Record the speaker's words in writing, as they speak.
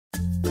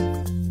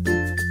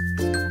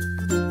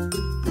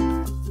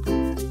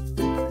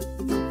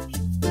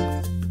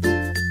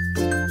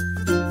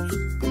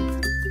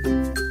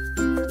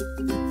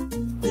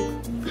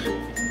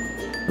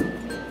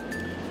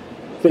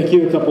Thank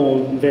you. A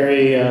couple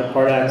very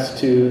hard acts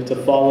to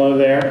follow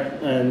there.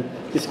 And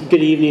just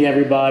good evening,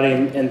 everybody,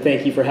 and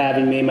thank you for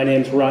having me. My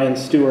name's Ryan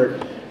Stuart,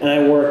 and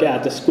I work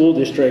at the School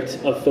District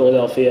of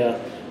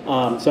Philadelphia.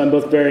 So I'm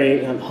both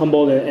very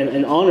humbled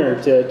and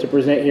honored to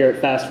present here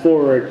at Fast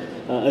Forward.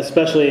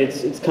 Especially,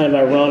 it's kind of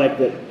ironic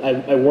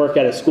that I work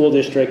at a school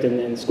district,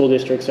 and school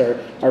districts are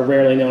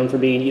rarely known for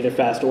being either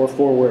fast or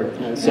forward.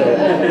 And so,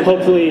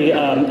 hopefully,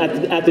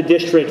 at the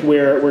district,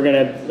 we're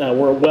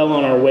well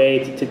on our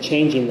way to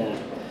changing that.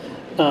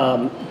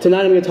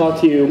 Tonight, I'm going to talk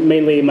to you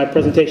mainly. My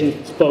presentation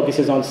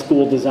focuses on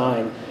school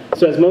design.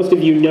 So, as most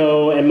of you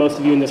know, and most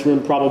of you in this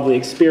room probably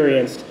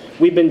experienced,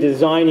 we've been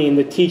designing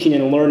the teaching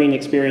and learning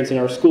experience in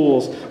our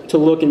schools to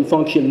look and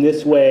function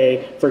this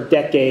way for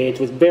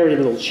decades with very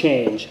little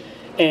change.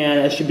 And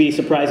it should be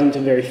surprising to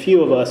very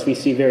few of us, we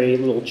see very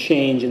little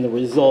change in the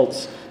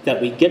results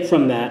that we get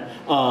from that.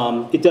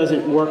 It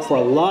doesn't work for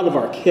a lot of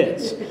our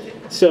kids.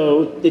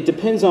 So it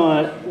depends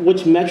on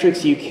which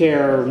metrics you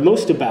care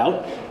most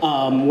about,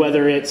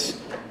 whether it's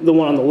the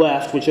one on the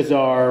left, which is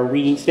our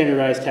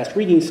standardized test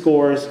reading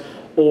scores,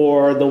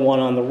 or the one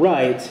on the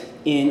right.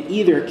 In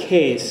either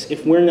case,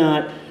 if we're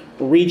not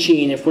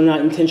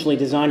intentionally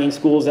designing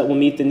schools that will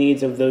meet the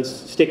needs of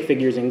those stick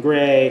figures in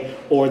gray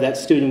or that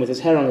student with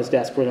his head on his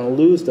desk, we're going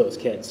to lose those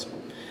kids.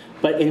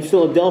 But in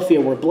Philadelphia,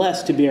 we're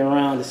blessed to be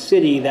around a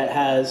city that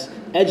has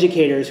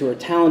educators who are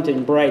talented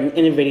and bright and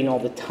innovating all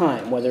the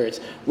time, whether it's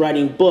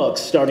writing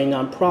books, starting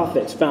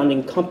nonprofits,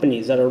 founding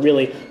companies that are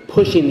really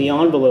pushing the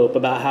envelope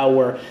about how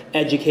we're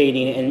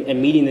educating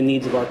and meeting the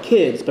needs of our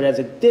kids. But as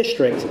a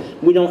district,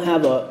 we don't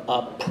have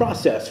a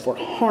process for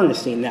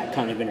harnessing that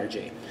kind of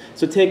energy.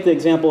 So take the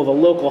example of a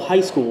local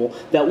high school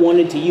that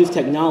wanted to use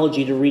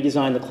technology to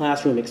redesign the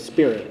classroom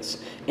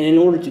experience. And in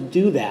order to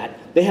do that,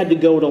 they had to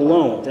go it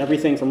alone.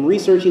 Everything from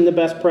researching the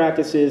best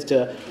practices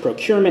to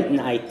procurement and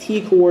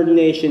IT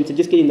coordination to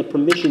just getting the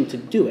permission to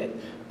do it.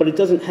 But it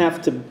doesn't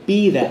have to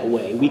be that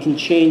way. We can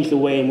change the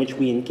way in which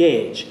we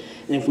engage.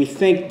 And if we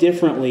think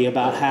differently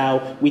about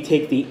how we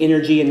take the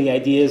energy and the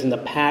ideas and the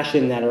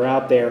passion that are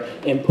out there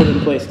and put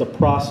in place the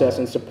process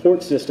and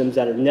support systems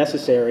that are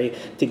necessary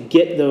to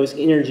get those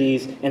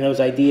energies and those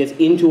ideas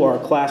into our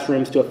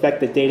classrooms to affect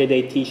the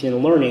day-to-day teaching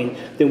and learning,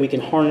 then we can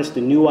harness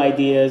the new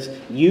ideas,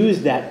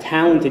 use that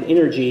talented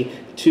energy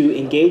to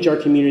engage our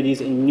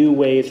communities in new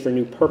ways for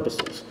new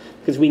purposes.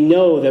 Because we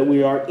know that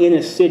we are in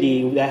a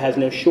city that has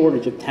no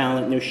shortage of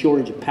talent, no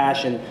shortage of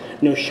passion,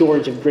 no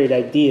shortage of great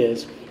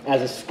ideas.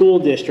 As a school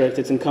district,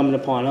 it's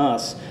incumbent upon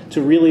us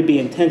to really be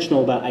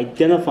intentional about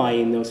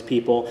identifying those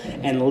people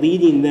and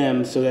leading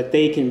them so that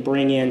they can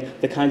bring in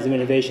the kinds of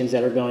innovations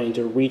that are going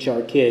to reach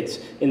our kids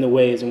in the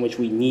ways in which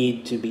we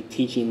need to be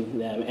teaching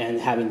them and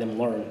having them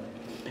learn.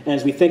 And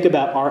as we think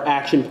about our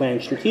action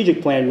plan,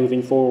 strategic plan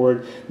moving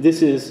forward,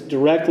 this is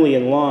directly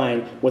in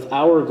line with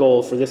our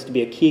goal for this to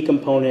be a key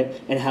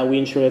component and how we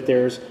ensure that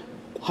there's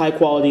high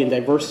quality and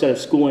diverse set of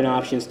schooling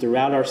options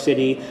throughout our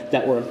city,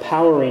 that we're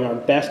empowering our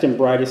best and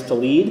brightest to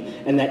lead,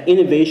 and that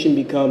innovation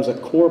becomes a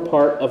core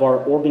part of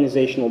our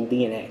organizational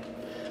DNA.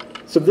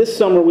 So this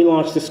summer we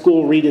launched the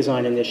School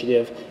Redesign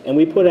Initiative, and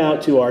we put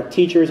out to our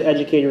teachers,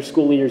 educators,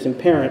 school leaders, and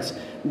parents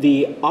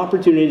the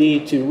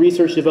opportunity to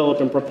research,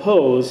 develop, and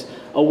propose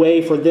a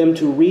way for them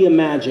to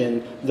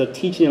reimagine the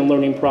teaching and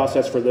learning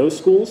process for those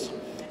schools,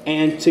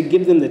 and to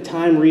give them the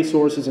time,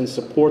 resources, and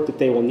support that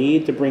they will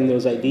need to bring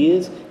those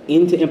ideas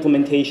into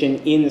implementation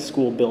in the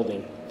school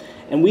building.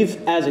 And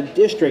we've, as a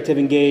district, have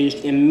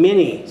engaged in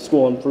many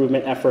school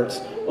improvement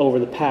efforts over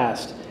the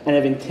past and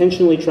have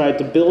intentionally tried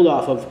to build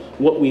off of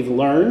what we've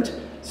learned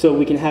so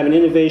we can have an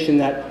innovation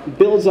that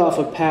builds off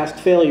of past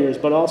failures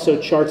but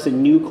also charts a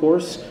new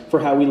course for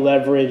how we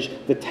leverage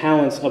the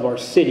talents of our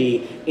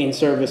city in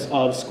service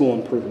of school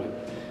improvement.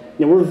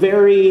 Now, we're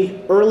very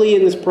early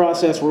in this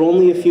process. We're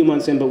only a few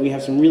months in, but we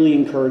have some really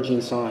encouraging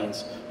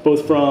signs,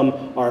 both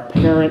from our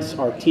parents,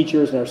 our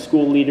teachers, and our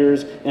school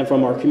leaders, and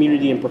from our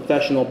community and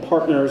professional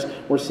partners.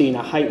 We're seeing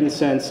a heightened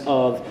sense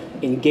of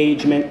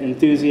engagement,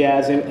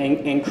 enthusiasm,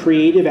 and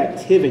creative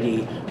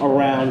activity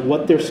around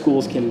what their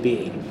schools can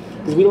be.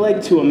 Because we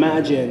like to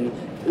imagine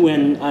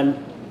when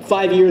I'm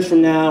 5 years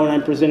from now and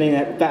I'm presenting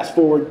at Fast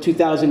Forward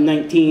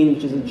 2019,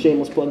 which is a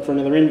shameless plug for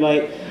another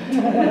invite,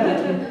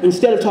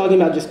 instead of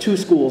talking about just 2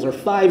 schools or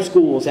 5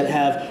 schools that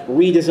have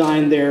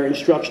redesigned their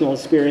instructional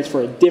experience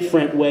for a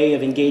different way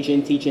of engaging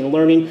in teaching and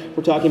learning,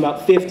 we're talking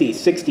about 50,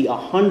 60,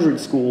 100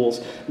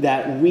 schools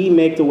that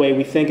remake the way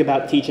we think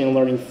about teaching and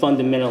learning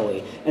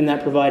fundamentally, and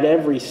that provide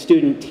every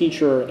student,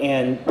 teacher,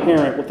 and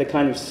parent with the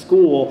kind of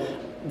school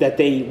that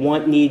they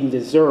want, need, and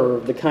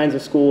deserve, the kinds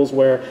of schools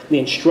where the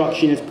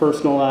instruction is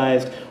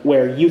personalized,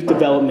 where youth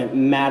development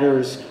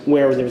matters,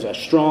 where there's a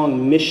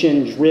strong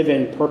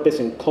mission-driven purpose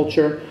and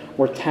culture,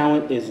 where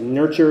talent is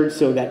nurtured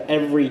so that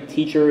every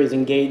teacher is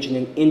engaged in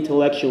an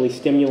intellectually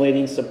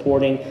stimulating,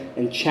 supporting,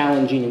 and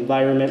challenging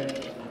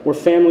environment, where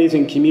families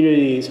and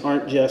communities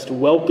aren't just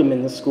welcome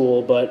in the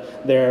school,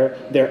 but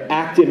their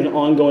active and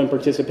ongoing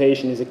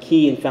participation is a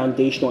key and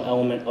foundational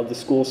element of the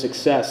school's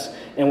success,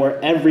 and where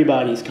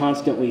everybody's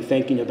constantly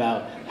thinking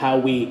about how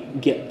we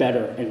get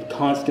better and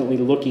constantly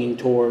looking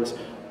towards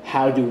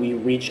how do we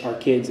reach our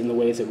kids in the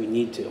ways that we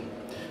need to.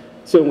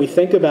 So when we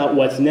think about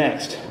what's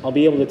next, I'll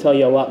be able to tell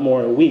you a lot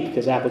more in a week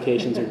because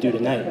applications are due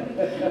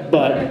tonight.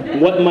 But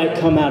what might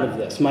come out of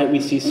this? Might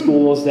we see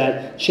schools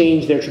that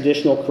change their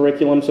traditional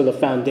curriculum so the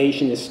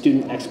foundation is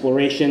student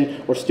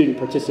exploration or student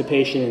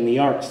participation in the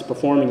arts,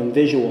 performing and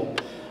visual?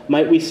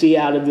 Might we see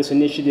out of this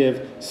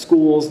initiative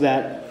schools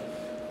that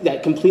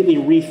completely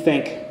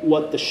rethink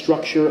what the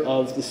structure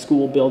of the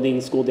school building,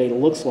 school day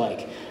looks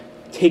like?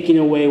 Taking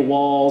away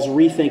walls,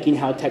 rethinking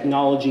how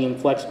technology and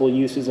flexible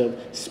uses of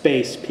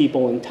space,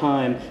 people, and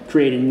time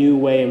create a new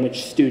way in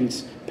which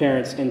students,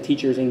 parents, and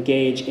teachers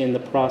engage in the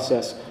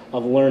process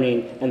of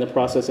learning and the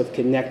process of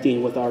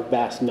connecting with our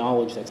vast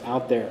knowledge that's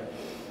out there.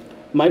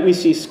 Might we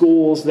see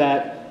schools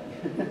that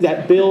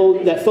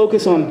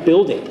focus on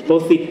building,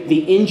 both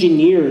the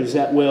engineers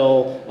that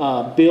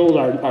will build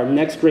our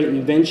next great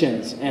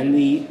inventions and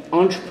the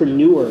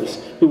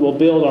entrepreneurs who will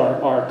build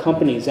our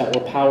companies that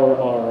will power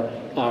our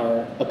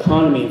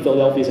economy,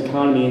 Philadelphia's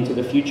economy, into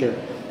the future?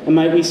 And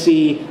might we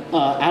see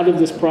out of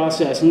this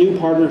process new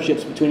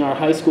partnerships between our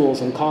high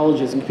schools and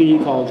colleges and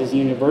community colleges and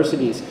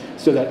universities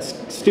so that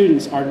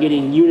students are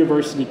getting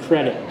university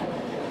credit?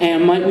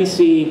 And might we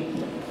see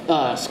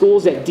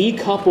schools that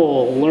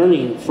decouple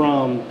learning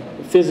from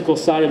the physical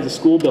side of the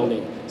school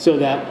building so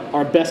that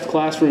our best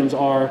classrooms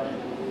are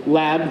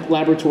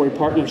laboratory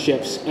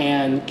partnerships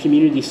and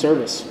community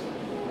service?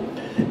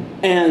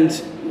 And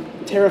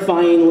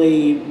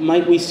terrifyingly,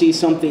 might we see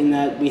something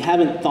that we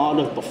haven't thought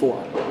of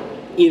before,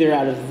 either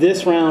out of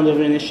this round of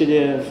an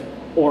initiative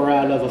or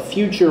out of a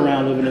future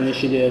round of an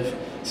initiative,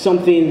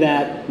 something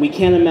that we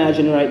can't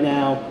imagine right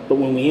now, but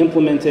when we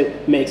implement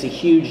it, makes a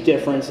huge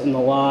difference in the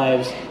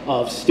lives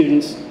of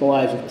students, the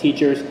lives of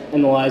teachers,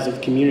 and the lives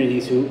of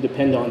communities who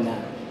depend on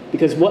that.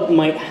 Because what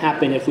might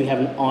happen if we have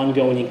an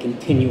ongoing and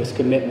continuous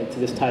commitment to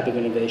this type of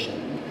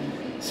innovation?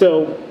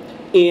 So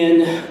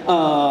in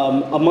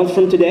a month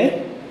from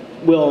today,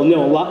 we'll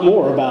know a lot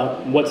more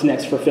about what's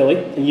next for Philly,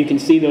 and you can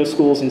see those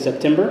schools in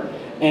September.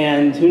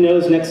 And who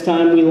knows, next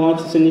time we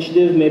launch this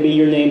initiative, maybe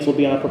your names will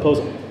be on a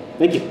proposal.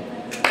 Thank you.